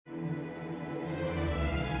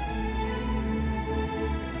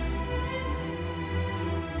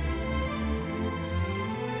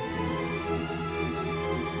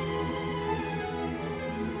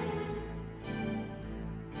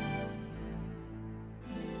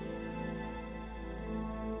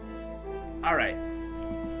All right.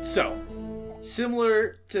 So,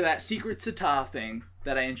 similar to that Secret Sata thing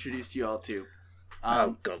that I introduced you all to.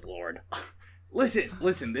 Oh, good lord. Listen.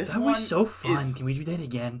 This that one was so fun. is... Can we do that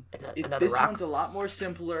again? This one's a lot more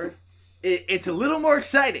simpler. It's a little more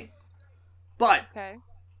exciting. But,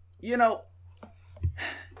 you know,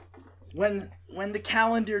 when the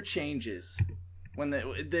calendar changes, when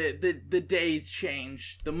the days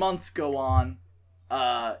change, the months go on,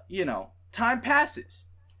 you know, time passes.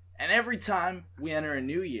 And every time we enter a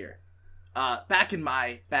new year, back in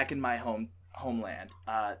my homeland,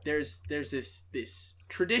 there's this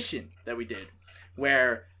tradition that we did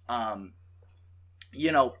where,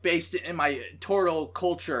 you know, based in my Toro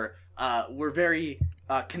culture, we're very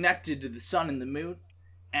connected to the sun and the moon.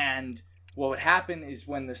 And what would happen is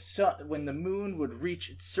when the moon would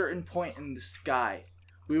reach a certain point in the sky,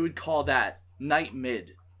 we would call that night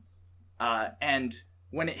mid. And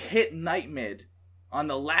when it hit night mid, on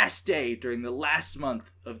the last day during the last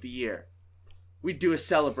month of the year, we'd do a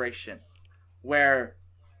celebration where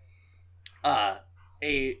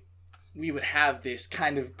we would have this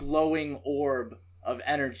kind of glowing orb of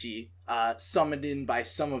energy summoned in by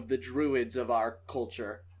some of the druids of our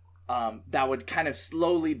culture that would kind of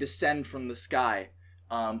slowly descend from the sky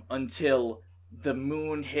until the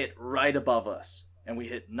moon hit right above us and we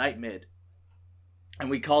hit night mid. And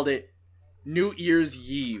we called it New Year's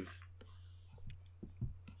Eve.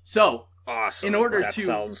 So, awesome. In order that to...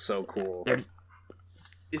 sounds so cool.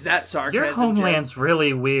 Is that sarcasm, Your homeland's Jen?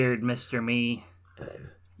 really weird, Mr. Miee.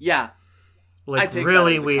 Yeah. Like,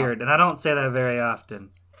 really weird, and I don't say that very often.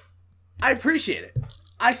 I appreciate it.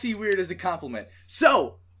 I see weird as a compliment.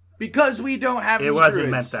 So, because we don't have any It wasn't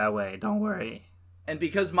druids, meant that way, don't worry. and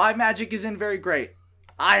because my magic isn't very great,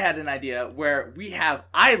 I had an idea where we have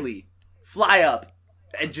Eeer fly up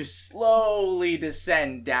and just slowly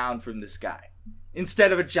descend down from the sky.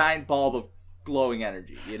 Instead of a giant bulb of glowing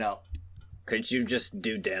energy, you know? Could you just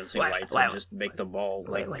do dancing lights and just make the ball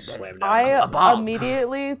slam down? I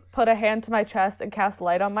immediately put a hand to my chest and cast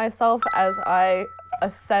light on myself as I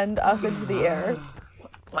ascend up into the air.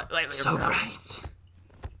 So bright.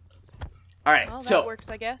 Alright, Well, that so works,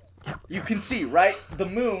 I guess. you can see, right? The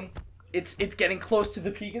moon, it's getting close to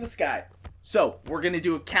the peak of the sky. So, we're gonna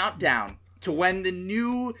do a countdown to when the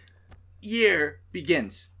new year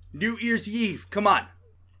begins. New Year's Eve, come on.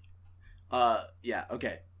 Yeah,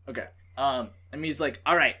 okay. And he's like,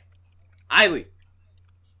 alright, Eeer,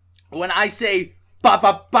 when I say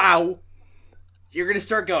ba-ba-bow, you're gonna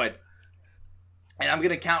start going. And I'm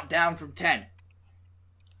gonna count down from 10.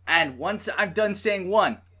 And once I'm done saying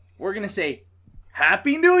 1, we're gonna say,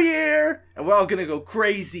 Happy New Year! And we're all gonna go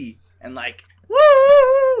crazy and like,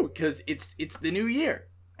 woo! Because it's the new year.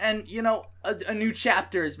 And, you know, a new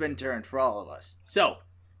chapter has been turned for all of us. So,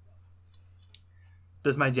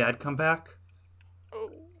 Does my dad come back?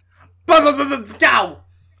 Down!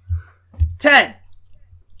 10,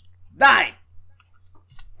 9,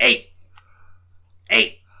 8,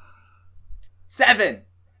 7,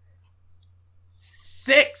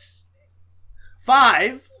 6,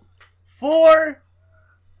 5, 4,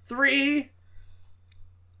 3,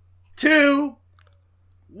 2,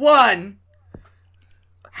 1.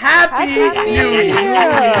 Happy New Year!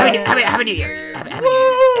 Happy New Year!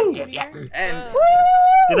 Woo! And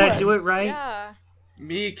Did I do it right? Yeah.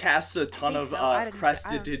 Miee casts a ton of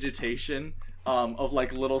prestidigitation of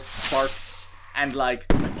like little sparks and like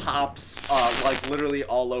pops like literally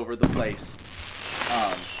all over the place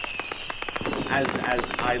as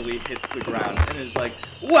Eeer hits the ground and is like,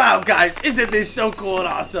 wow guys, isn't this so cool and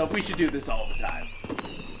awesome? We should do this all the time.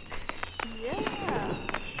 Yeah.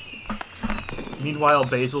 Meanwhile,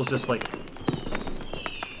 Basil's just like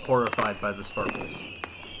horrified by the sparkles.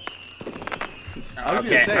 I was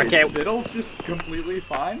gonna say, is Spittle's just completely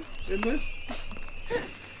fine in this?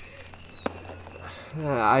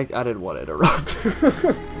 I didn't want to interrupt.